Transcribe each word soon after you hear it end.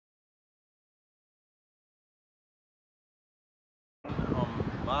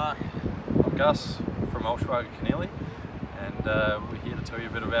Mark. I'm Gus from Altschwager Kenneally, and we're here to tell you a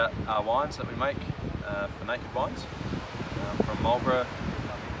bit about our wines that we make for Naked Wines from Marlborough,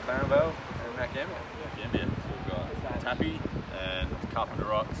 Clarenvale and Mount Gambier. So we've got Tappy and Carpenter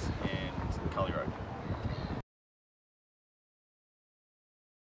Rocks and Cully Road.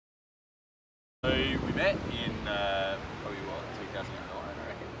 So we met in probably what, 2009 I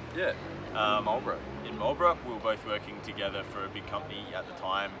reckon? Yeah, Marlborough. In Marlborough, we were both working together for a big company at the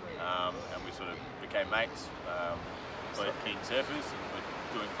time, and we sort of became mates, both keen surfers, and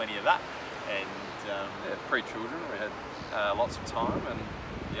we're doing plenty of that. And yeah, pre-children, we had lots of time, and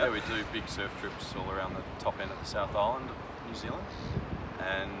yeah, we do big surf trips all around the top end of the South Island of New Zealand,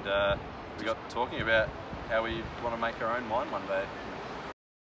 and we got talking about how we want to make our own wine one day.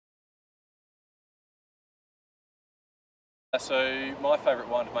 So my favourite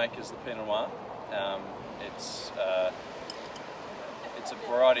wine to make is the Pinot Noir. It's a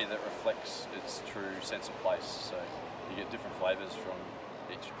variety that reflects its true sense of place. So you get different flavours from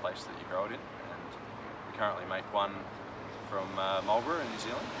each place that you grow it in. And we currently make one from Marlborough in New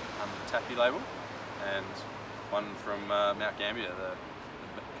Zealand under the Tappy label, and one from Mount Gambier, the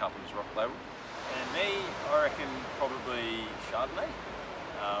Carpenter's Rock label. And me, I reckon probably Chardonnay.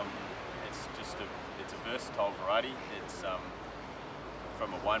 It's a versatile variety. It's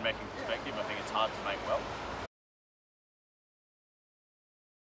from a winemaking perspective, I think it's hard to make well.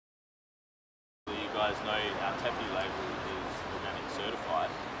 You guys know our Tappy label is organic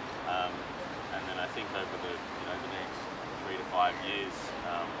certified, and then I think over the next 3 to 5 years,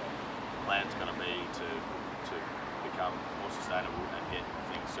 plan's going to be to become more sustainable and get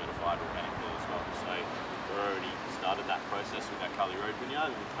things certified organically as well. So we've already started that process with our Cully Road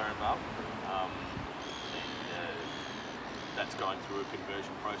vineyard in Clarenvale. That's going through a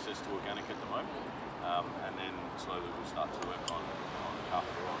conversion process to organic at the moment, and then slowly we'll start to work on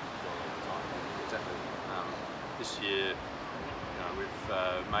Carpenter Rocks as well over time. Exactly. This year,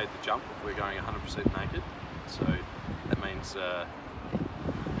 we've made the jump. We're going 100% naked, so that means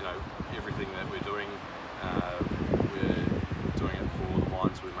everything that we're doing it for the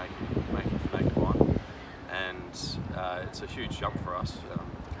wines we're making for Naked Wine, and it's a huge jump for us.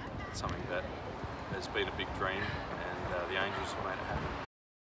 It's something that has been a big dream, and the Angels have made it happen.